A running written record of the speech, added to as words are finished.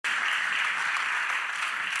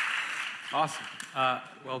Awesome.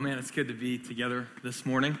 Well, man, it's good to be together this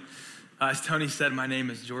morning. As Tony said, my name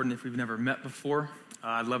is Jordan. If we've never met before,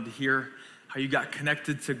 I'd love to hear how you got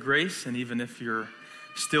connected to grace, and even if you're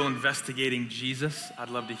still investigating Jesus, I'd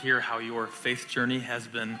love to hear how your faith journey has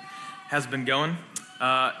been going.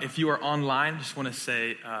 If you are online, just want to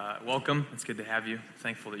say welcome. It's good to have you.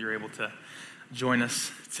 Thankful that you're able to join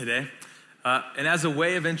us today. And as a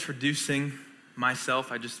way of introducing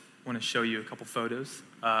myself, I just want to show you a couple photos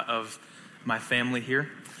of my family here.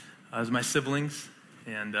 There's my siblings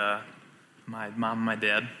and my mom and my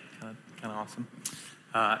dad, kind of awesome.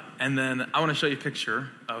 And then I want to show you a picture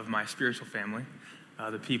of my spiritual family,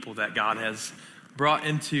 the people that God has brought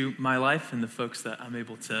into my life and the folks that I'm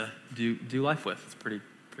able to do life with. It's pretty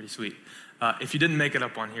sweet. If you didn't make it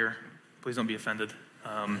up on here, please don't be offended.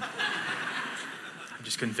 I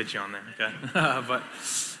just couldn't fit you on there, okay? But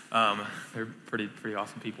they're pretty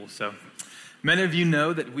awesome people. So many of you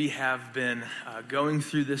know that we have been going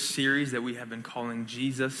through this series that we have been calling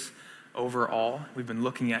Jesus Over All. We've been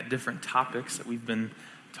looking at different topics that we've been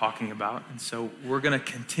talking about. And so we're going to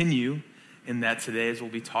continue in that today as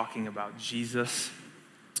we'll be talking about Jesus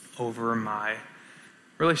over my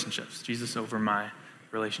relationships. Jesus over my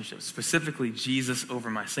relationships. Specifically, Jesus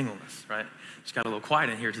over my singleness, right? Just got a little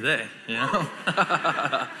quiet in here today, you know?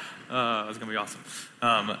 It's going to be awesome.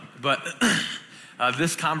 But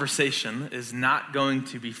this conversation is not going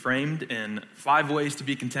to be framed in 5 ways to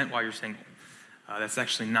be content while you're single. That's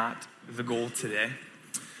actually not the goal today.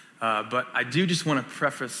 But I do just want to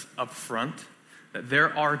preface up front that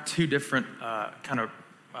there are 2 different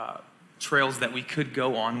trails that we could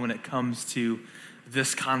go on when it comes to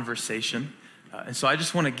this conversation. And so I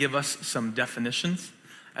just want to give us some definitions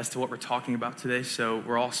as to what we're talking about today, so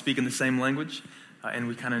we're all speaking the same language, and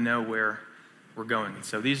we kind of know where we're going. And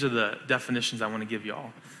so these are the definitions I want to give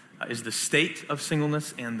y'all, is the state of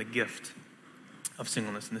singleness and the gift of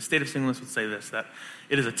singleness. And the state of singleness would say this, that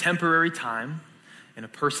it is a temporary time in a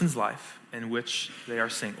person's life in which they are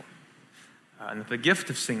single. And that the gift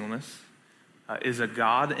of singleness is a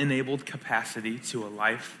God-enabled capacity to a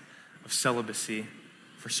life of celibacy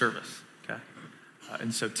for service, okay?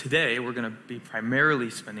 And so today, we're going to be primarily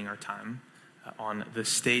spending our time on the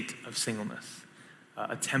state of singleness,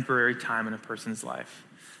 a temporary time in a person's life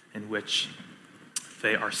in which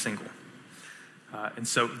they are single. And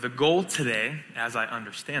so the goal today, as I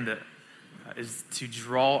understand it, is to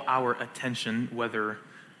draw our attention, whether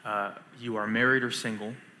you are married or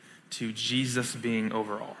single, to Jesus being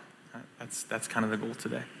overall. That's kind of the goal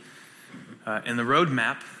today. And the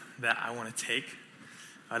roadmap that I want to take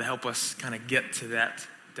to help us kind of get to that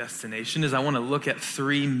destination is I want to look at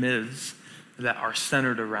 3 myths that are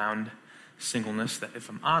centered around singleness that, if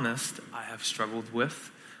I'm honest, I have struggled with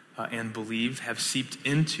and believe have seeped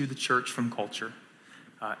into the church from culture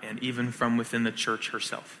and even from within the church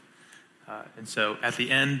herself. And so at the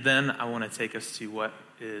end, then, I want to take us to what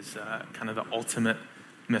is kind of the ultimate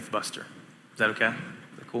myth buster. Is that okay? Is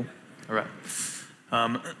that cool? All right.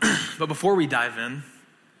 But before we dive in,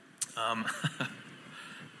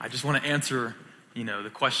 I just want to answer,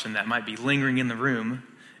 the question that might be lingering in the room,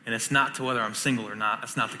 and it's not to whether I'm single or not.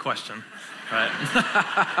 That's not the question, right?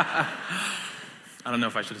 I don't know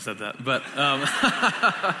if I should have said that, but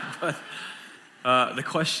the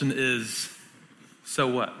question is, so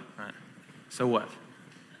what? Right? So what?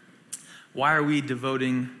 Why are we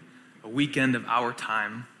devoting a weekend of our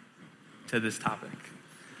time to this topic?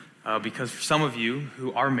 Because for some of you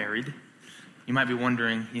who are married, you might be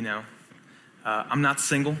wondering, I'm not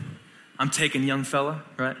single. I'm taking young fella,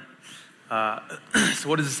 right? So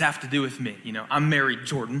what does this have to do with me? I'm married,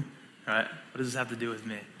 Jordan, right? What does this have to do with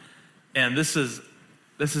me? And this is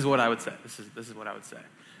what I would say. This is what I would say.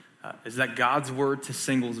 Is that God's word to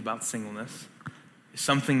singles about singleness is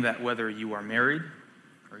something that whether you are married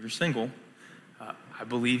or you're single, I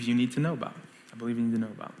believe you need to know about.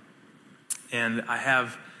 And I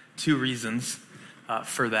have 2 reasons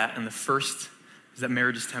for that. And the first is that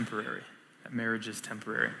marriage is temporary.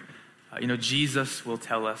 Jesus will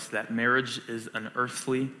tell us that marriage is an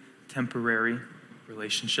earthly, temporary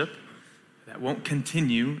relationship that won't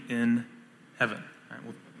continue in heaven. Right,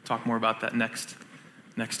 we'll talk more about that next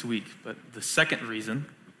week. But the second reason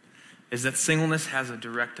is that singleness has a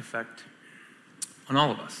direct effect on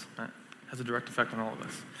all of us. Right?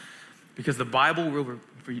 Because the Bible will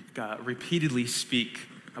repeatedly speak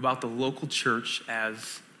about the local church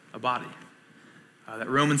as a body. That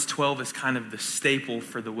Romans 12 is kind of the staple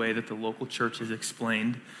for the way that the local church is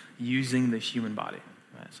explained using the human body.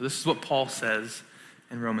 Right? So this is what Paul says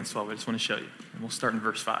in Romans 12. I just want to show you. And we'll start in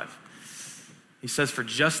verse 5. He says, "For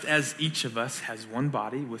just as each of us has one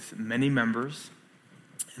body with many members,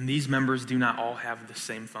 and and these members do not all have the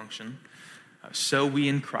same function. So we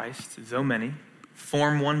in Christ, though many,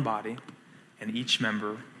 form one body, and each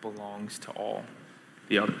member belongs to all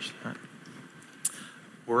the others. Right?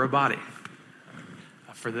 We're a body.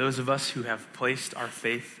 For those of us who have placed our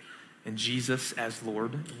faith in Jesus as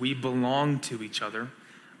Lord, we belong to each other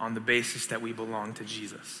on the basis that we belong to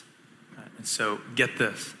Jesus. Right? And so get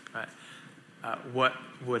this. Right? What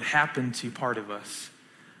would happen to part of us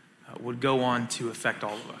would go on to affect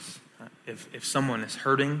all of us. If someone is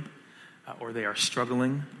hurting or they are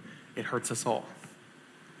struggling, it hurts us all.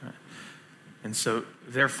 Right? And so,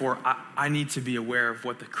 therefore, I need to be aware of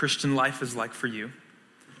what the Christian life is like for you,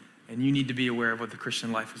 and you need to be aware of what the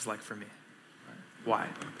Christian life is like for me. Right? Why?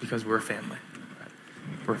 Because we're a family. Right?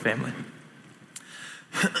 We're a family.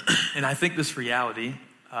 And I think this reality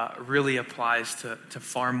really applies to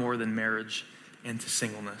far more than marriage and to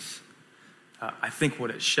singleness. I think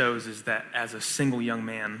what it shows is that as a single young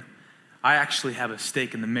man, I actually have a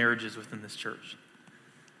stake in the marriages within this church.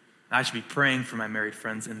 I should be praying for my married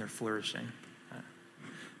friends in their flourishing.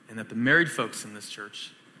 And that the married folks in this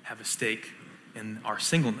church have a stake in our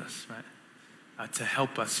singleness, right? To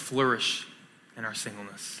help us flourish in our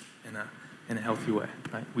singleness in a healthy way,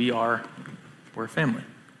 right? We're a family.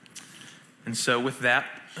 And so with that,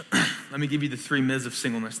 let me give you the 3 myths of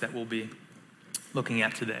singleness that we'll be looking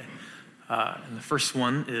at today. And the first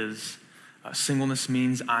one is singleness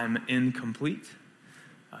means I'm incomplete.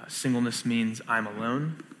 Singleness means I'm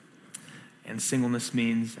alone. And singleness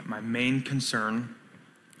means that my main concern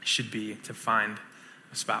should be to find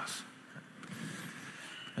a spouse.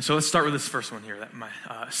 And so let's start with this first one here, that my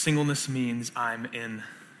singleness means I'm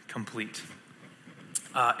incomplete.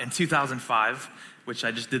 In 2005, which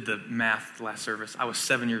I just did the math last service, I was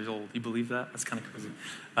 7 years old. You believe that? That's kind of crazy.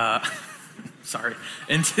 Sorry.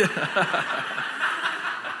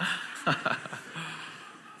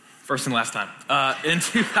 First and last time. In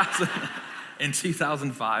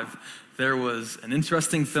 2005, there was an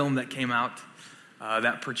interesting film that came out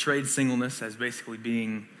that portrayed singleness as basically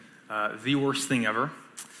being the worst thing ever.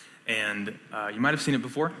 And you might have seen it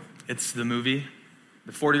before. It's the movie,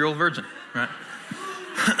 The 40-Year-Old Virgin, right?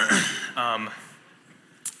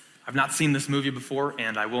 I've not seen this movie before,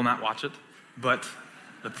 and I will not watch it. But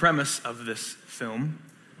the premise of this film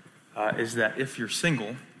is that if you're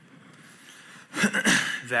single,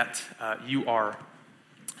 that you are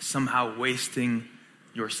somehow wasting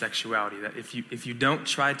your sexuality. That if you don't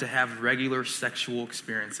try to have regular sexual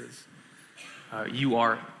experiences, you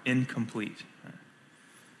are incomplete.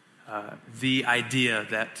 The idea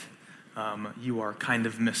that you are kind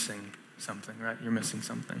of missing something, right? You're missing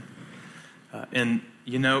something. And,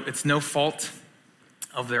 it's no fault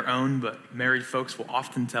of their own, but married folks will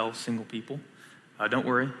often tell single people, don't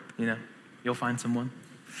worry, you'll find someone.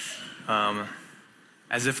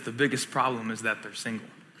 As if the biggest problem is that they're single.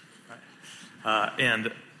 Right?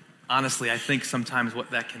 And honestly, I think sometimes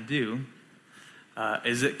what that can do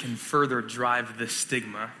is it can further drive this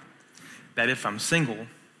stigma that if I'm single,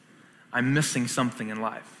 I'm missing something in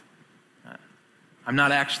life. Right? I'm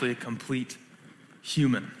not actually a complete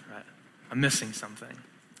human. Right? I'm missing something.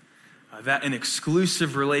 That an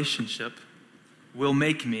exclusive relationship will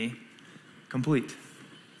make me complete.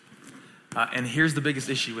 And here's the biggest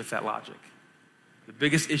issue with that logic. The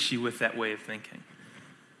biggest issue with that way of thinking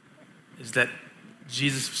is that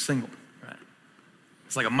Jesus was single, right?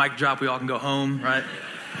 It's like a mic drop, we all can go home, right?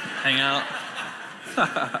 Hang out.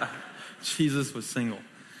 Jesus was single.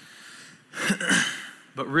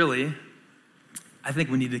 But really, I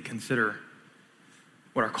think we need to consider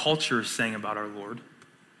what our culture is saying about our Lord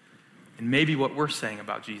and maybe what we're saying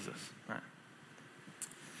about Jesus, right?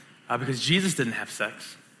 Because Jesus didn't have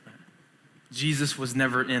sex. Right? Jesus was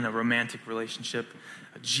never in a romantic relationship.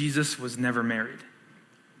 Jesus was never married.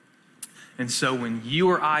 And so when you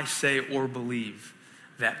or I say or believe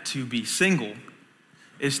that to be single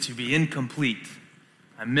is to be incomplete,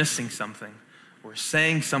 I'm missing something, we're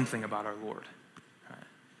saying something about our Lord. Right?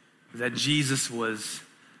 That Jesus was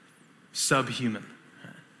subhuman.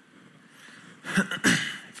 Right?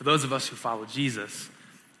 For those of us who follow Jesus,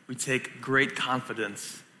 we take great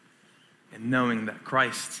confidence in knowing that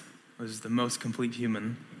Christ was the most complete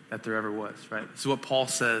human that there ever was, right? This is what Paul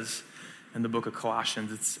says in the book of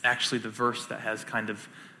Colossians. It's actually the verse that has kind of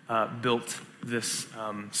built this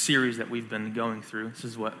series that we've been going through. This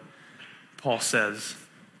is what Paul says.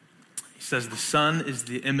 He says, the Son is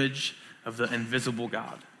the image of the invisible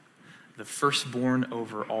God, the firstborn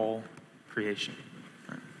over all creation.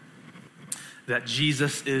 Right? That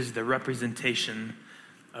Jesus is the representation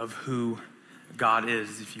of who God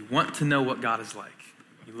is. If you want to know what God is like,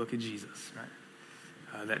 you look at Jesus,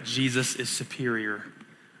 right? That Jesus is superior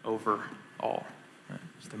over all. Right?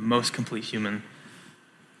 He's the most complete human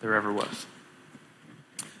there ever was.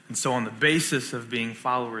 And so on the basis of being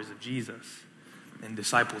followers of Jesus and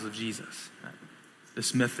disciples of Jesus, right,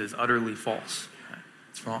 this myth is utterly false. Right?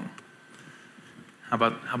 It's wrong. How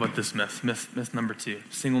about this myth? Myth number 2.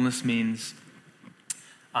 Singleness means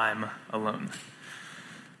I'm alone.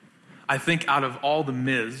 I think out of all the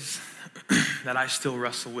myths that I still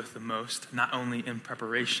wrestle with the most, not only in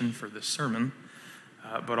preparation for this sermon,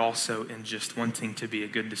 but also in just wanting to be a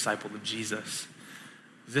good disciple of Jesus,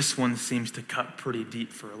 this one seems to cut pretty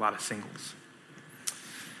deep for a lot of singles.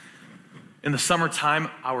 In the summertime,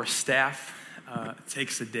 our staff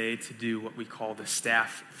takes a day to do what we call the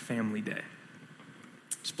staff family day.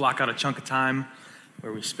 Just block out a chunk of time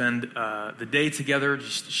where we spend the day together,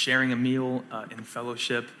 just sharing a meal in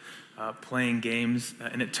fellowship, playing games.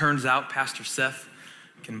 And it turns out Pastor Seth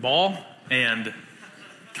can ball and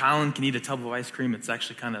Colin can eat a tub of ice cream. It's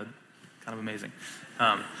actually kind of amazing.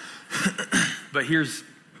 But here's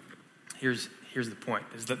the point,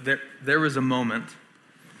 is that there was a moment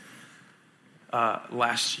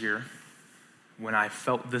last year when I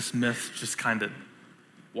felt this myth just kind of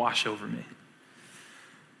wash over me.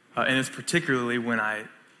 And it's particularly when I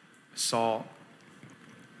saw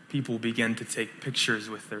people begin to take pictures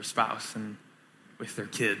with their spouse and with their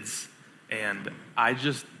kids, and I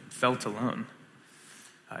just felt alone.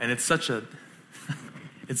 And it's such a,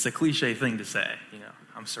 it's a cliche thing to say, you know.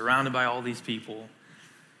 I'm surrounded by all these people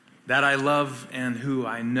that I love and who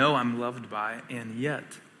I know I'm loved by, and yet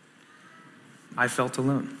I felt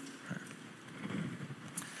alone.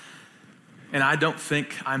 And I don't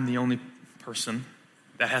think I'm the only person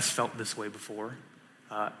that has felt this way before.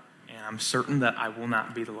 And I'm certain that I will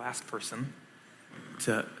not be the last person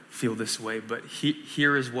to feel this way. But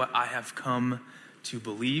here is what I have come to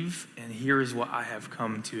believe, and here is what I have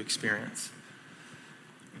come to experience.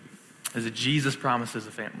 Is that Jesus promises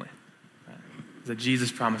a family. Right? Is that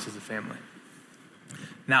Jesus promises a family.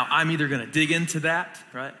 Now, I'm either going to dig into that,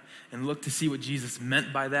 right, and look to see what Jesus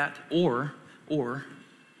meant by that, or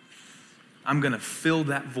I'm going to fill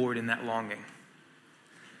that void and that longing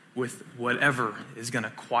with whatever is going to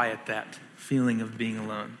quiet that feeling of being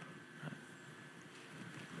alone.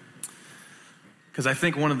 Because I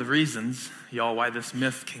think one of the reasons, y'all, why this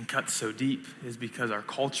myth can cut so deep is because our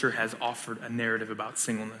culture has offered a narrative about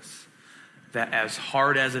singleness that, as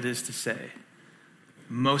hard as it is to say,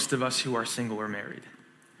 most of us who are single or married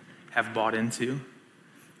have bought into,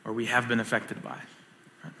 or we have been affected by.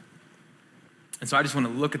 And so I just want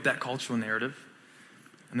to look at that cultural narrative,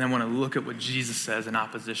 and then want to look at what Jesus says in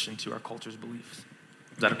opposition to our culture's beliefs.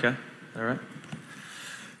 Is that okay? All right?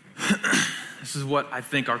 This is what I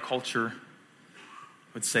think our culture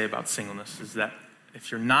would say about singleness, is that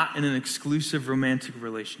if you're not in an exclusive romantic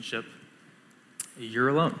relationship, you're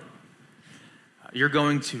alone. You're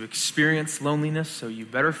going to experience loneliness, so you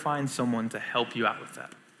better find someone to help you out with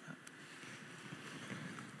that.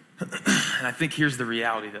 And I think here's the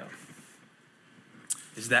reality, though,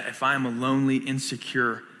 is that if I'm a lonely,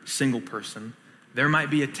 insecure, single person, there might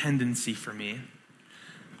be a tendency for me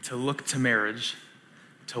to look to marriage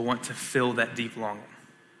to want to fill that deep longing.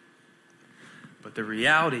 But the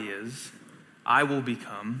reality is, I will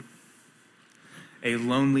become a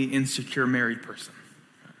lonely, insecure, married person.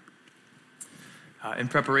 In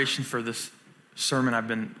preparation for this sermon, I've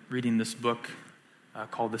been reading this book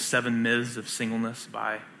called The 7 Myths of Singleness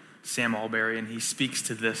by Sam Allberry, and he speaks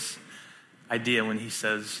to this idea when he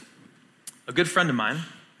says, a good friend of mine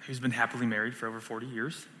who's been happily married for over 40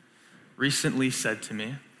 years recently said to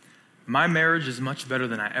me, my marriage is much better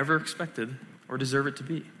than I ever expected or deserve it to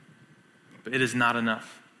be, but it is not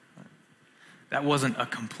enough. That wasn't a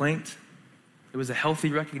complaint. It was a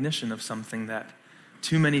healthy recognition of something that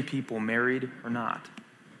too many people, married or not,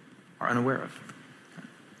 are unaware of.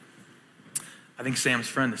 I think Sam's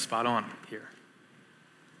friend is spot on here.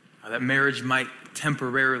 That marriage might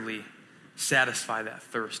temporarily satisfy that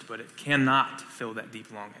thirst, but it cannot fill that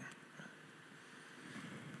deep longing.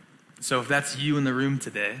 So if that's you in the room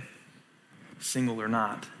today, single or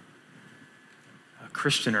not, a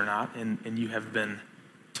Christian or not, and you have been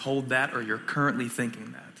told that or you're currently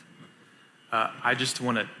thinking that, I just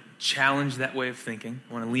want to challenge that way of thinking.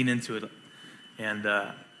 I want to lean into it, and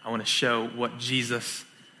I want to show what Jesus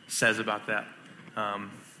says about that.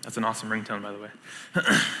 That's an awesome ringtone, by the way.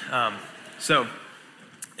 So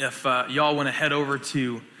if y'all want to head over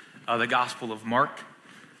to the Gospel of Mark,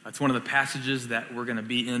 it's one of the passages that we're going to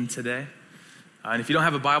be in today. And if you don't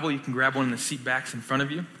have a Bible, you can grab one in the seat backs in front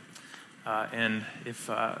of you. And if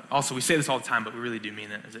also, we say this all the time, but we really do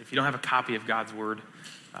mean it. Is if you don't have a copy of God's Word,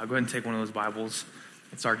 go ahead and take one of those Bibles.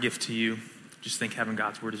 It's our gift to you. just think having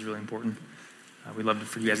God's word is really important. We'd love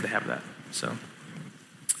for you guys to have that. So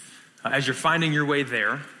as you're finding your way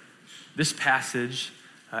there, this passage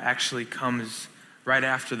actually comes right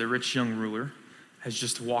after the rich young ruler has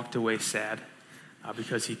just walked away sad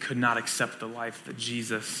because he could not accept the life that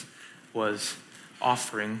Jesus was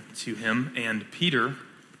offering to him. And Peter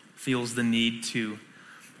feels the need to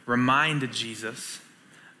remind Jesus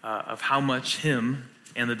of how much him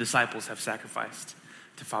and the disciples have sacrificed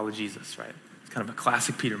to follow Jesus, right? It's kind of a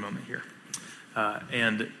classic Peter moment here.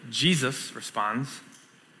 And Jesus responds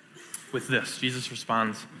with this.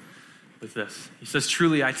 He says,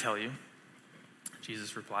 "Truly I tell you,"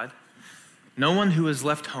 Jesus replied, "no one who has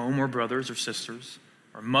left home or brothers or sisters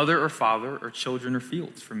or mother or father or children or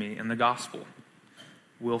fields for me and the gospel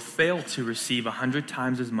will fail to receive 100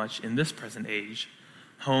 times as much in this present age,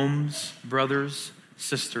 homes, brothers,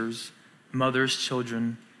 sisters, mothers,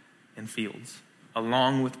 children, and fields,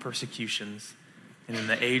 along with persecutions, and in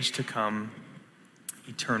the age to come,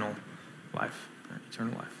 eternal life."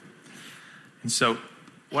 Eternal life. And so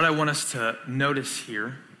what I want us to notice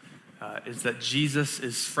here is that Jesus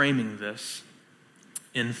is framing this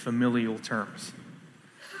in familial terms.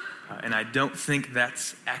 And I don't think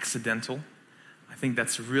that's accidental. I think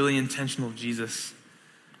that's really intentional of Jesus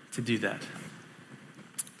to do that.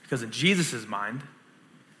 Because in Jesus' mind,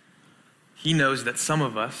 he knows that some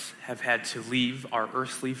of us have had to leave our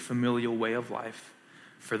earthly familial way of life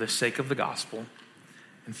for the sake of the gospel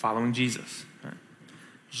and following Jesus. Right?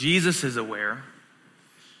 Jesus is aware,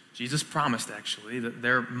 Jesus promised actually, that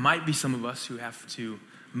there might be some of us who have to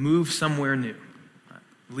move somewhere new, right?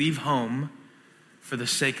 Leave home for the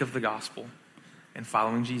sake of the gospel and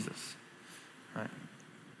following Jesus. Right?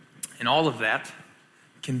 And all of that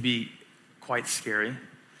can be quite scary,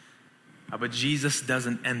 but Jesus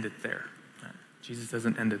doesn't end it there. Right? Jesus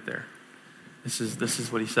doesn't end it there. This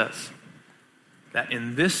is what he says. That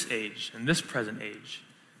in this age, in this present age,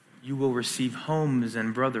 you will receive homes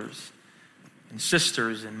and brothers and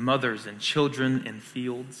sisters and mothers and children and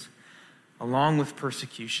fields, along with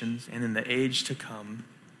persecutions, and in the age to come,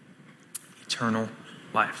 eternal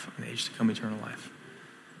life. In the age to come, eternal life.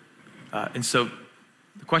 And so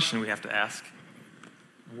the question we have to ask,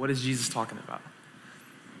 what is Jesus talking about?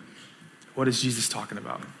 What is Jesus talking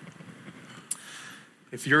about?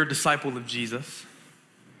 If you're a disciple of Jesus,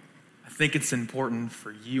 I think it's important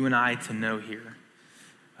for you and I to know here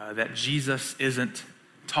that Jesus isn't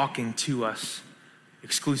talking to us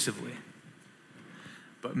exclusively,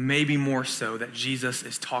 but maybe more so that Jesus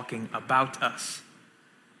is talking about us.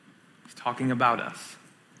 He's talking about us.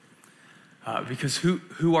 Because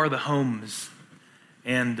who are the homes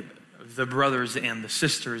and the brothers and the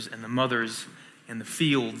sisters and the mothers and the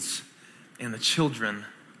fields and the children?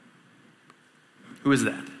 Who is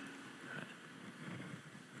that?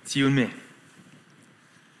 It's you and me.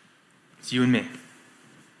 It's you and me.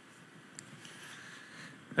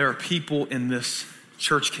 There are people in this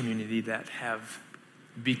church community that have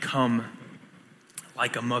become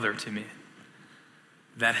like a mother to me,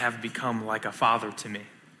 that have become like a father to me,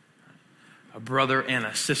 a brother and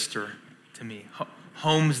a sister to me,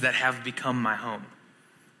 homes that have become my home.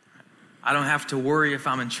 I don't have to worry if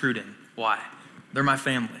I'm intruding. Why? They're my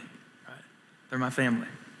family. Right? They're my family.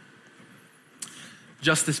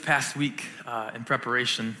 Just this past week, in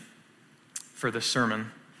preparation for this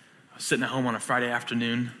sermon, I was sitting at home on a Friday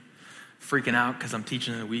afternoon, freaking out because I'm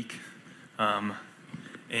teaching in a week. And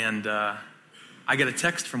I get a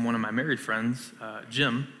text from one of my married friends,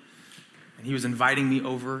 Jim, and he was inviting me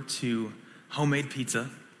over to homemade pizza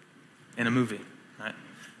and a movie. Right?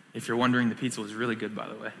 If you're wondering, the pizza was really good, by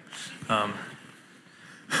the way.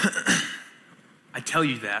 I tell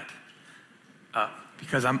you that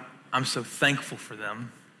because I'm so thankful for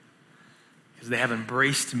them, because they have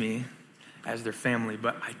embraced me as their family.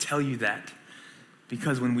 But I tell you that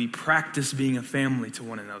because when we practice being a family to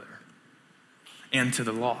one another and to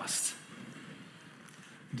the lost,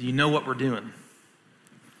 do you know what we're doing?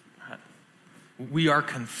 We are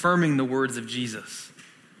confirming the words of Jesus.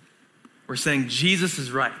 We're saying Jesus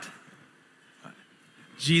is right.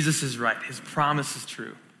 Jesus is right. His promise is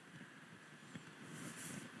true.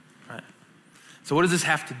 Right. So what does this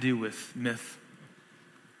have to do with myth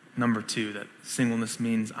number 2, that singleness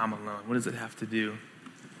means I'm alone? What does it have to do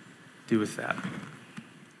with that?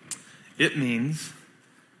 It means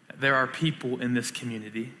that there are people in this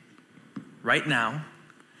community right now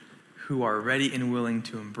who are ready and willing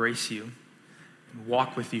to embrace you and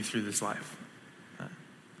walk with you through this life.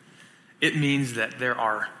 It means that there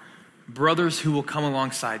are brothers who will come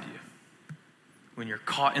alongside you when you're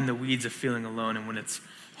caught in the weeds of feeling alone and when it's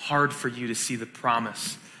hard for you to see the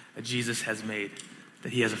promise that Jesus has made,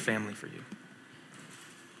 that he has a family for you.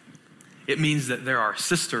 It means that there are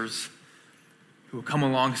sisters who will come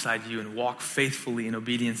alongside you and walk faithfully in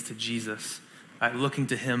obedience to Jesus, looking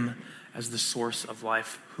to him as the source of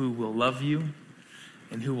life, who will love you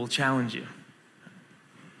and who will challenge you.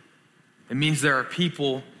 It means there are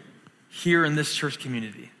people here in this church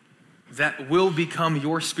community that will become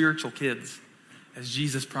your spiritual kids, as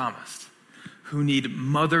Jesus promised, who need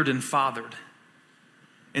mothered and fathered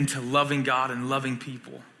into loving God and loving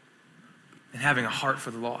people and having a heart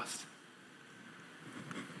for the lost.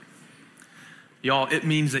 Y'all, it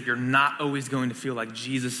means that you're not always going to feel like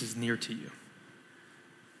Jesus is near to you.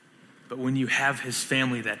 But when you have his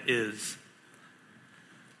family that is,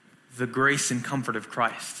 the grace and comfort of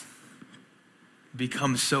Christ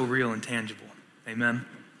becomes so real and tangible. Amen?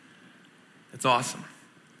 It's awesome.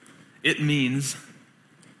 It means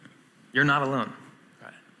you're not alone. Right?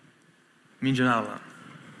 It means you're not alone.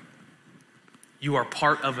 You are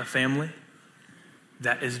part of a family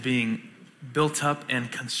that is being built up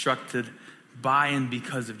and constructed by and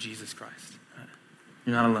because of Jesus Christ. Right?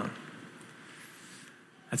 You're not alone.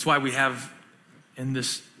 That's why we have in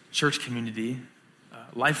this church community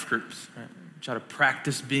life groups. Right? Try to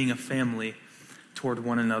practice being a family toward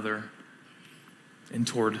one another and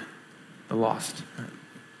toward the lost. Right?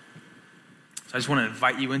 So I just want to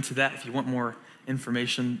invite you into that. If you want more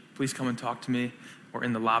information, please come and talk to me or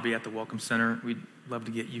in the lobby at the Welcome Center. We'd love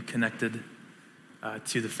to get you connected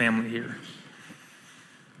to the family here.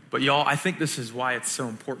 But y'all, I think this is why it's so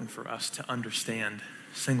important for us to understand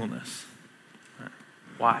singleness. Right?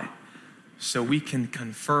 Why? So we can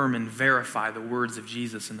confirm and verify the words of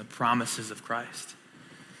Jesus and the promises of Christ.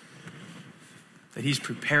 That he's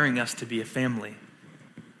preparing us to be a family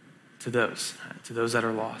to those that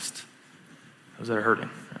are lost, those that are hurting.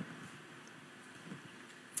 Right?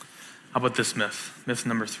 How about this myth? Myth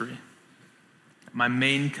number 3. My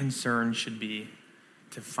main concern should be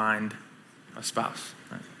to find a spouse.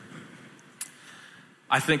 Right?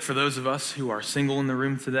 I think for those of us who are single in the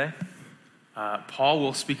room today, Paul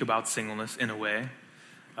will speak about singleness in a way,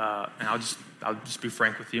 and I'll just be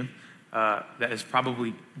frank with you, that is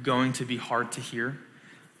probably going to be hard to hear,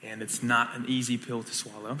 and it's not an easy pill to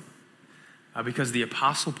swallow, because the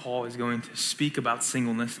Apostle Paul is going to speak about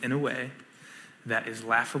singleness in a way that is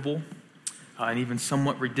laughable and even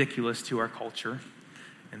somewhat ridiculous to our culture,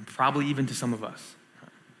 and probably even to some of us.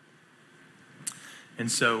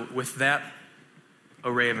 And so with that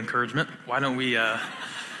array of encouragement, why don't we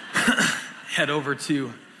head over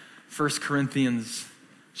to 1 Corinthians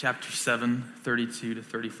chapter 7, 32 to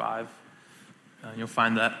 35. You'll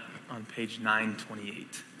find that on page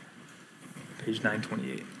 928. Page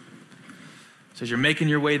 928. So as you're making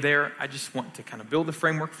your way there, I just want to kind of build a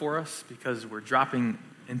framework for us because we're dropping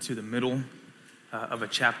into the middle of a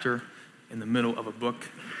chapter, in the middle of a book.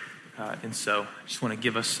 And so I just want to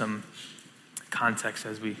give us some context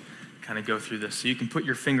as we kind of go through this. So you can put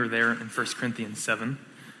your finger there in 1 Corinthians 7.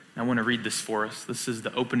 I want to read this for us. This is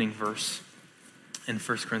the opening verse in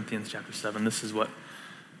 1 Corinthians chapter 7. This is what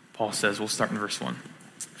Paul says. We'll start in verse 1.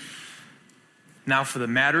 Now for the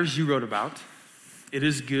matters you wrote about, it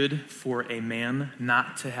is good for a man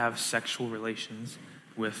not to have sexual relations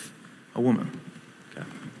with a woman. Okay.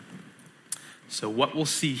 So what we'll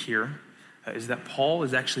see here is that Paul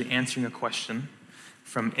is actually answering a question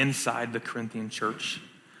from inside the Corinthian church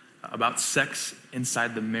about sex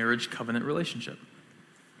inside the marriage covenant relationship.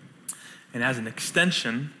 And as an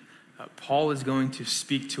extension, Paul is going to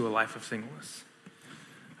speak to a life of singleness.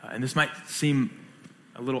 And this might seem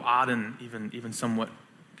a little odd and even somewhat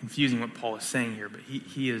confusing what Paul is saying here, but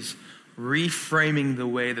he is reframing the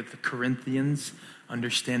way that the Corinthians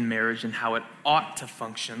understand marriage and how it ought to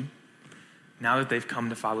function now that they've come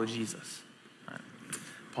to follow Jesus. Right.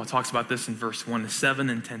 Paul talks about this in verse 1 to 7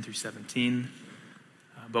 and 10 through 17.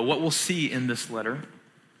 But what we'll see in this letter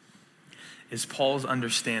is Paul's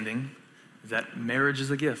understanding that marriage is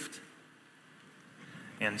a gift,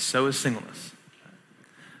 and so is singleness.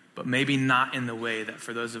 But maybe not in the way that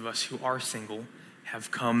for those of us who are single have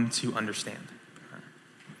come to understand.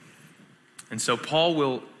 And so Paul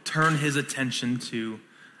will turn his attention to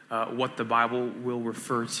what the Bible will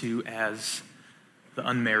refer to as the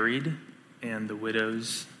unmarried and the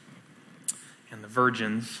widows and the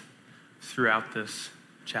virgins throughout this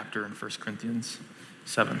chapter in 1 Corinthians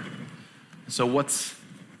 7. So what's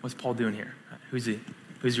Paul doing here? Who's he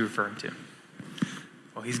referring to?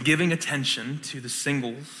 Well, he's giving attention to the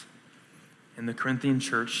singles in the Corinthian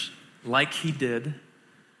church like he did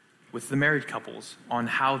with the married couples on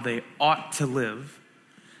how they ought to live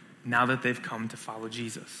now that they've come to follow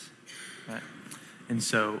Jesus. Right? And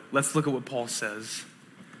so let's look at what Paul says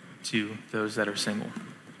to those that are single.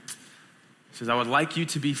 He says, I would like you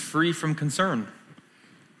to be free from concern.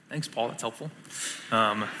 Thanks, Paul, that's helpful.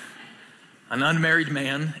 An unmarried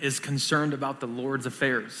man is concerned about the Lord's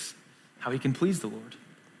affairs, how he can please the Lord.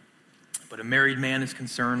 But a married man is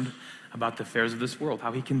concerned about the affairs of this world,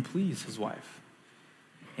 how he can please his wife.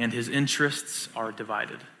 And his interests are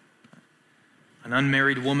divided. An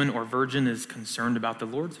unmarried woman or virgin is concerned about the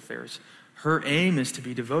Lord's affairs. Her aim is to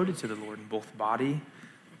be devoted to the Lord in both body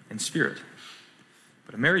and spirit.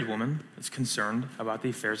 But a married woman is concerned about the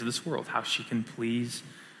affairs of this world, how she can please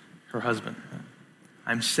her husband.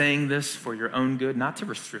 I'm saying this for your own good, not to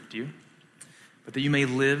restrict you, but that you may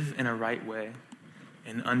live in a right way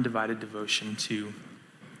in undivided devotion to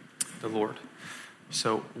the Lord.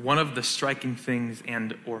 So one of the striking things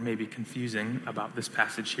and or maybe confusing about this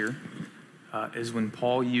passage here is when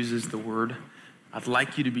Paul uses the word, I'd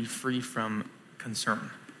like you to be free from concern.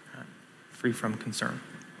 Free from concern.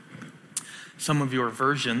 Some of your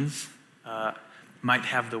versions might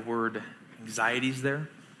have the word anxieties there,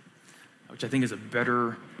 which I think is a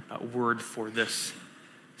better word for this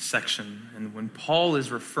section. And when Paul is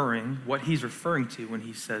what he's referring to when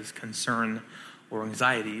he says concern or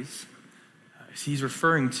anxieties, he's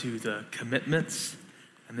referring to the commitments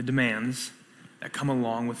and the demands that come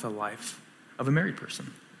along with the life of a married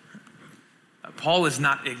person. Paul is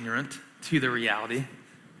not ignorant to the reality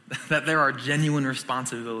that there are genuine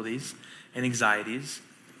responsibilities and anxieties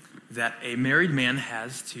that a married man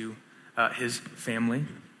has to his family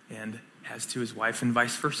and has to his wife and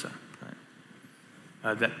vice versa.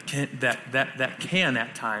 That can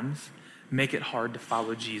at times make it hard to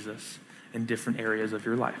follow Jesus in different areas of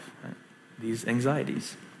your life. Right? These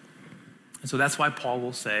anxieties. And so that's why Paul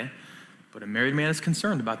will say, but a married man is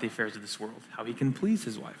concerned about the affairs of this world, how he can please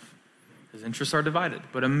his wife. His interests are divided.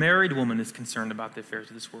 But a married woman is concerned about the affairs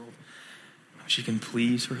of this world, how she can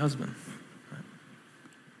please her husband. Right?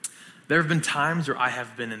 There have been times where I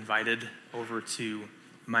have been invited over to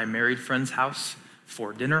my married friend's house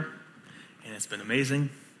for dinner, and it's been amazing.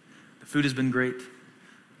 The food has been great.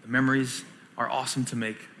 The memories are awesome to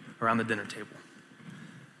make around the dinner table.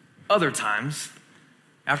 Other times,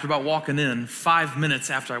 after about walking in, 5 minutes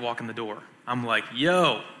after I walk in the door, I'm like,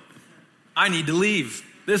 yo, I need to leave.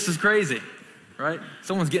 This is crazy, right?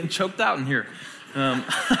 Someone's getting choked out in here.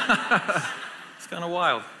 It's kind of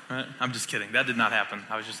wild, right? I'm just kidding. That did not happen.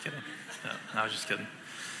 I was just kidding. No, I was just kidding.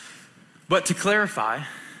 But to clarify,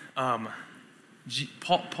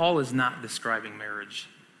 Paul is not describing marriage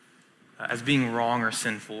as being wrong or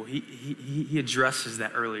sinful. He addresses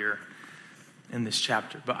that earlier in this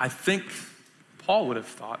chapter. But I think Paul would have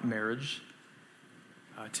thought marriage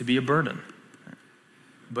to be a burden,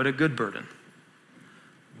 but a good burden.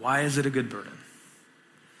 Why is it a good burden?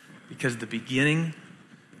 Because the beginning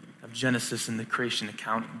of Genesis in the creation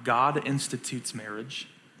account, God institutes marriage,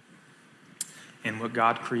 and what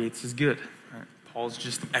God creates is good. Right? Paul's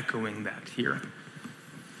just echoing that here.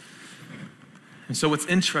 And so what's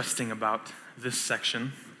interesting about this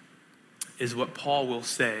section is what Paul will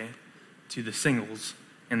say to the singles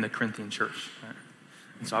in the Corinthian church. Right?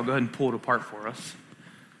 And so I'll go ahead and pull it apart for us.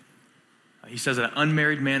 He says that an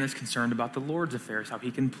unmarried man is concerned about the Lord's affairs, how he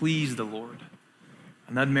can please the Lord.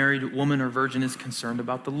 An unmarried woman or virgin is concerned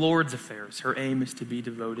about the Lord's affairs. Her aim is to be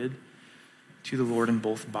devoted to the Lord in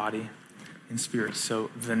both body and spirit. So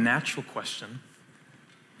the natural question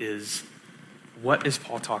is, what is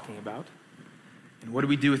Paul talking about? And what do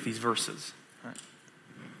we do with these verses? Right.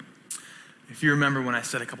 If you remember when I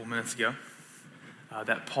said a couple minutes ago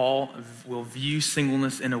that Paul will view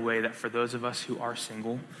singleness in a way that for those of us who are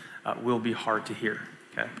single will be hard to hear.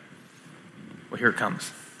 Okay? Well, here it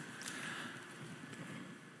comes.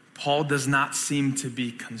 Paul does not seem to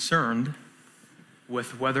be concerned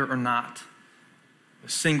with whether or not the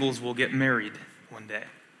singles will get married one day.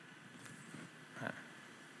 Right.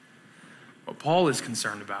 What Paul is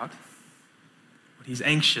concerned about, what he's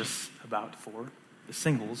anxious about for the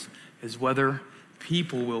singles, is whether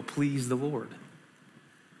people will please the Lord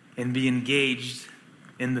and be engaged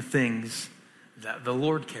in the things that the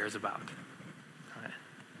Lord cares about. Right.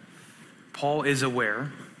 Paul is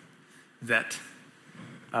aware that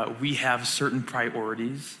we have certain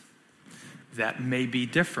priorities that may be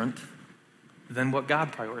different than what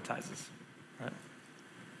God prioritizes. Right?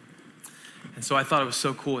 And so I thought it was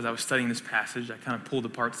so cool as I was studying this passage, I kind of pulled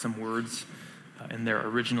apart some words in their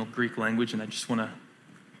original Greek language, and I just want to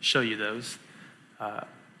show you those.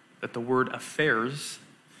 That the word affairs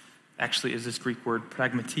actually is this Greek word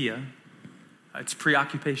pragmatia. It's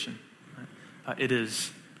preoccupation. Right? It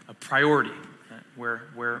is a priority, right?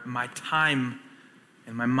 Where my time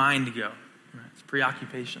and my mind go. Right? It's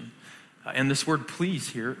preoccupation. And this word please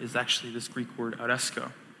here is actually this Greek word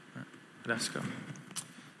oresko. Right? Let's go.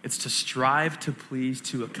 It's to strive to please,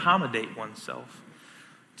 to accommodate oneself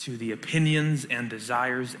to the opinions and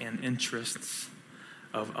desires and interests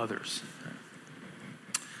of others.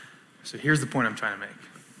 So here's the point I'm trying to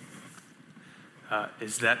make,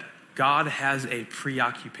 is that God has a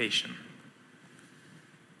preoccupation,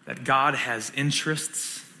 that God has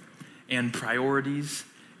interests and priorities,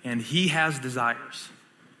 and he has desires.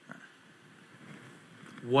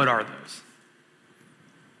 What are those?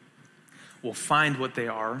 We'll find what they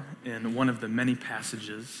are in one of the many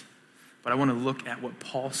passages, but I want to look at what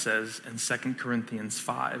Paul says in 2 Corinthians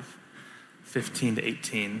 5, 15 to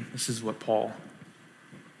 18. This is what Paul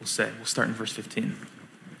will say. We'll start in verse 15.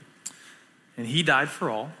 And he died for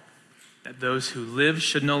all, that those who live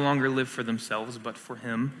should no longer live for themselves, but for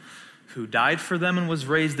him who died for them and was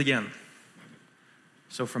raised again.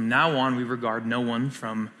 So from now on, we regard no one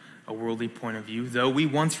from a worldly point of view. Though we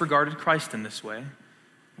once regarded Christ in this way,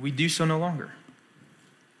 we do so no longer.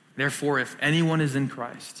 Therefore, if anyone is in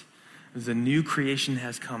Christ, the new creation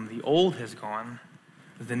has come. The old has gone.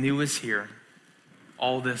 The new is here.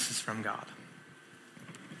 All this is from God.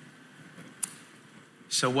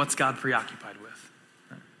 So what's God preoccupied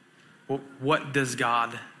with? What does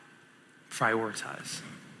God prioritize?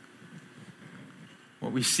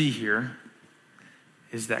 What we see here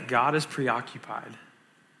is that God is preoccupied.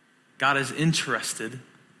 God is interested,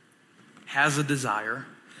 has a desire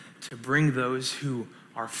to bring those who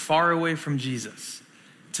are far away from Jesus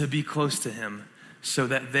to be close to him so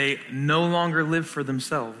that they no longer live for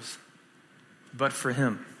themselves, but for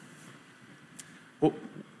him. Well,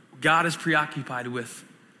 God is preoccupied with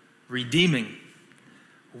redeeming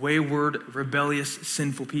wayward, rebellious,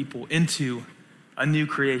 sinful people into a new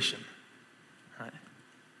creation, right?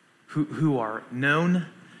 Who are known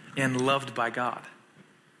and loved by God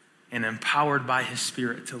and empowered by his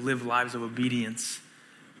Spirit to live lives of obedience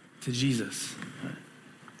to Jesus.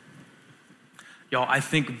 Y'all, I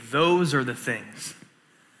think those are the things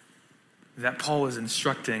that Paul is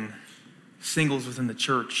instructing singles within the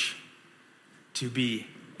church to be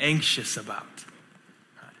anxious about,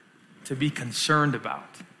 to be concerned about,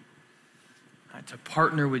 to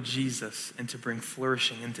partner with Jesus and to bring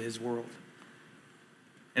flourishing into his world.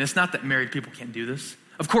 And it's not that married people can't do this.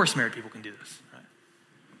 Of course married people can do this. Right?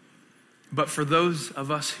 But for those of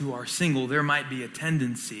us who are single, there might be a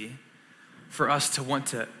tendency for us to want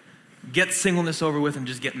to get singleness over with and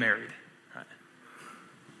just get married. Right?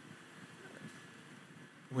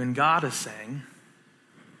 When God is saying,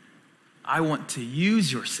 I want to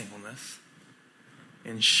use your singleness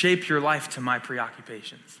and shape your life to my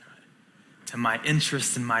preoccupations, right? To my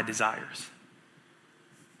interests and my desires.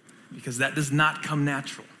 Because that does not come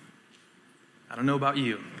natural. I don't know about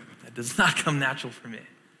you. That does not come natural for me.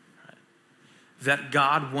 Right? That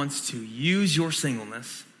God wants to use your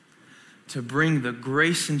singleness to bring the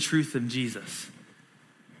grace and truth of Jesus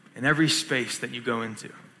in every space that you go into,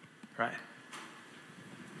 right?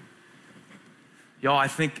 Y'all, I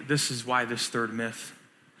think this is why this third myth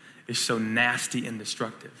is so nasty and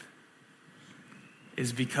destructive,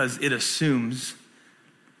 is because it assumes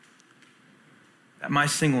that my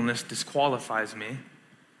singleness disqualifies me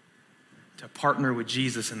to partner with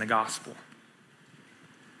Jesus in the gospel.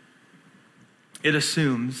 It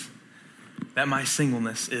assumes that my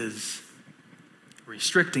singleness is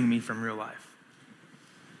restricting me from real life.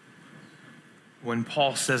 When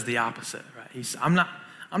Paul says the opposite, right?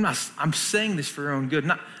 I'm saying this for your own good,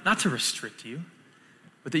 not to restrict you,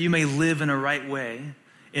 but that you may live in a right way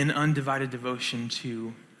in undivided devotion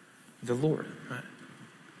to the Lord,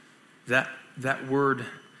 right? That word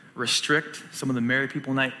restrict, some of the married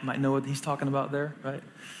people might know what he's talking about there, right?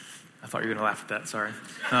 I thought you were going to laugh at that, sorry.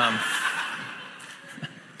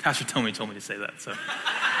 Pastor Tony told me to say that, so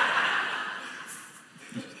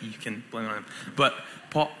you can blame it on him. But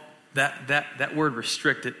Paul, that word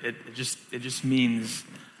restrict, it just means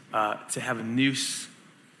to have a noose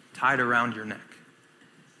tied around your neck,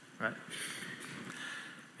 right?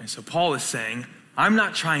 And so Paul is saying, I'm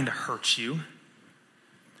not trying to hurt you.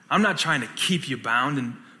 I'm not trying to keep you bound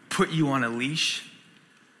and put you on a leash.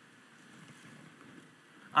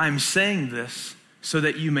 I'm saying this so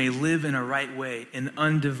that you may live in a right way in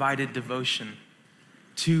undivided devotion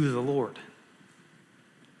to the Lord.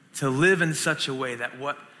 To live in such a way that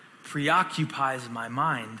what preoccupies my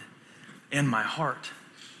mind and my heart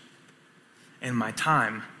and my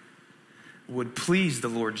time would please the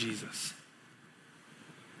Lord Jesus.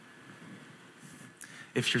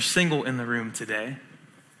 If you're single in the room today,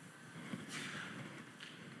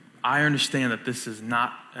 I understand that this is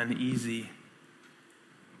not an easy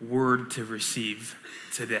word to receive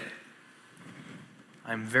today.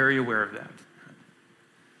 I'm very aware of that.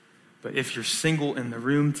 But if you're single in the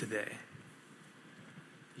room today,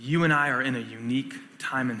 you and I are in a unique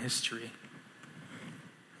time in history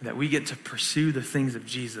that we get to pursue the things of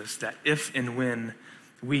Jesus, that if and when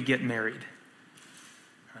we get married,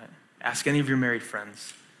 right? Ask any of your married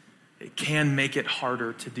friends. It can make it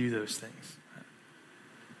harder to do those things. Right?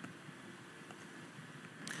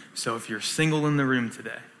 So if you're single in the room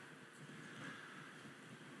today,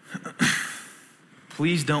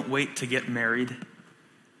 please don't wait to get married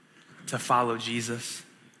to follow Jesus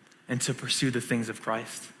and to pursue the things of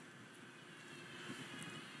Christ.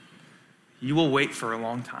 You will wait for a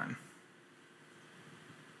long time.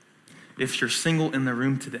 If you're single in the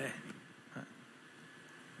room today,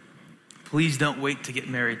 please don't wait to get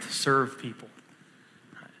married to serve people,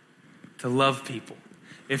 to love people.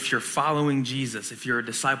 If you're following Jesus, if you're a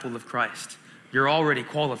disciple of Christ, you're already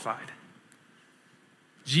qualified.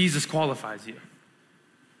 Jesus qualifies you.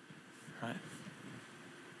 Right?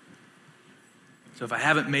 So if I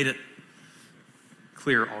haven't made it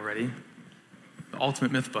clear already, the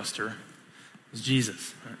ultimate myth buster is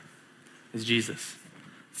Jesus. Right? Is Jesus.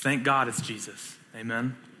 Thank God it's Jesus.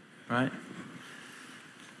 Amen? Right?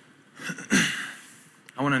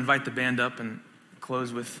 I want to invite the band up and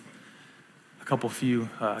close with a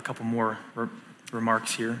couple more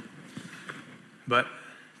remarks here. But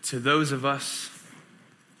to those of us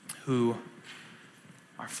who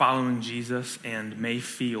are following Jesus and may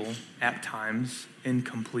feel at times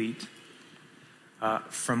incomplete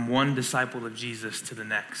from one disciple of Jesus to the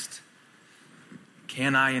next,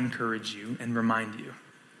 can I encourage you and remind you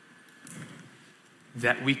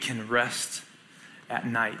that we can rest at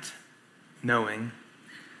night knowing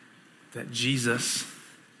that Jesus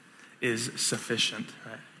is sufficient,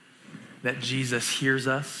 right? That Jesus hears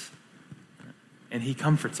us and he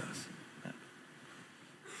comforts us.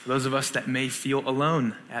 For those of us that may feel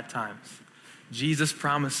alone at times, Jesus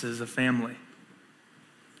promises a family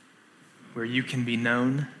where you can be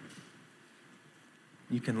known,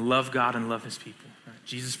 you can love God and love his people. Right?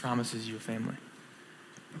 Jesus promises you a family.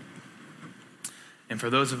 And for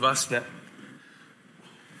those of us that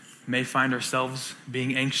may find ourselves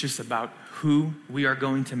being anxious about who we are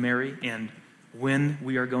going to marry and when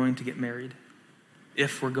we are going to get married,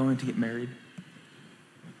 if we're going to get married,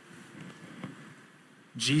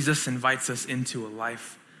 Jesus invites us into a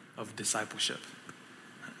life of discipleship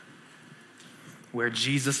where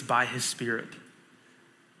Jesus, by his Spirit,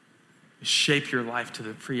 shape your life to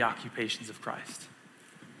the preoccupations of Christ,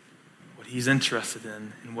 what he's interested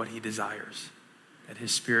in and what he desires, that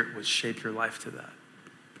his Spirit would shape your life to that.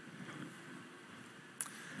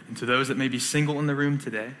 And to those that may be single in the room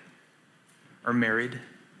today or married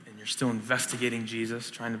and you're still investigating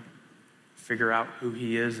Jesus, trying to figure out who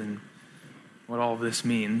he is and what all of this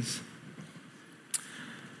means,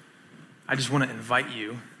 I just want to invite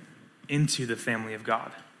you into the family of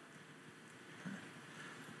God.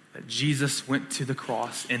 That Jesus went to the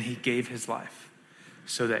cross and he gave his life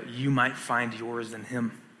so that you might find yours in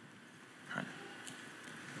him. Right?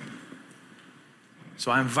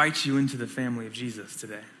 So I invite you into the family of Jesus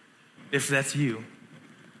today. If that's you,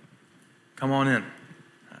 come on in.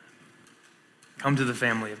 Come to the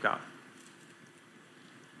family of God.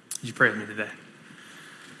 Would you pray with me today?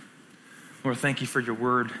 Lord, thank you for your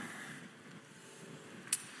word.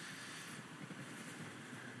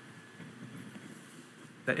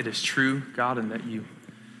 That it is true, God, and that you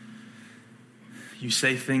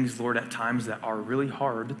say things, Lord, at times that are really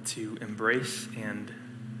hard to embrace, and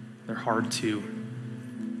they're hard to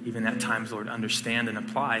even at times, Lord, understand and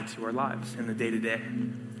apply to our lives in the day-to-day.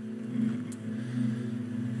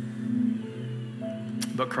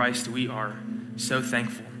 But Christ, we are so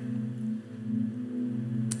thankful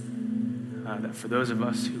that for those of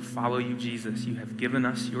us who follow you, Jesus, you have given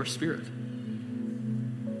us your Spirit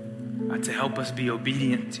to help us be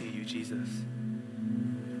obedient to you, Jesus.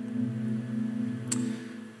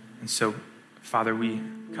 And so, Father, we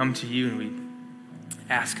come to you and we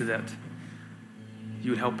ask that you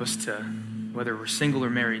would help us to, whether we're single or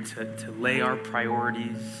married, to lay our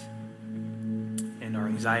priorities and our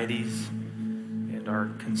anxieties and our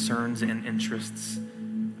concerns and interests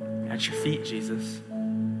at your feet, Jesus.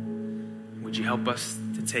 Would you help us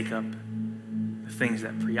to take up the things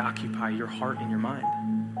that preoccupy your heart and your mind?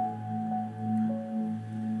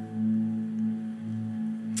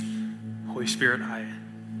 Holy Spirit, I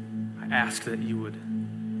ask that you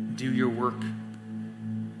would do your work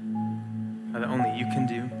that only you can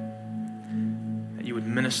do, that you would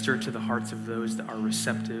minister to the hearts of those that are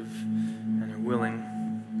receptive and are willing.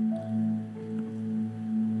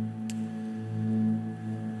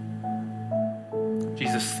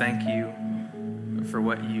 Jesus, thank you for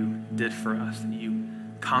what you did for us, that you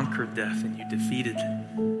conquered death and you defeated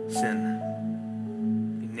sin.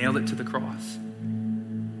 You nailed it to the cross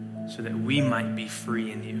so that we might be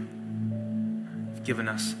free in you. You've given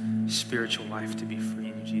us spiritual life to be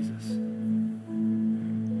free in you, Jesus.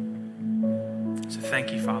 So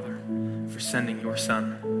thank you, Father, for sending your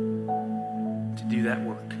Son to do that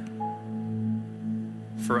work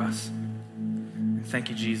for us. And thank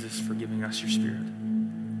you, Jesus, for giving us your Spirit.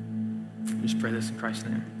 We just pray this in Christ's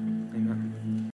name. Amen.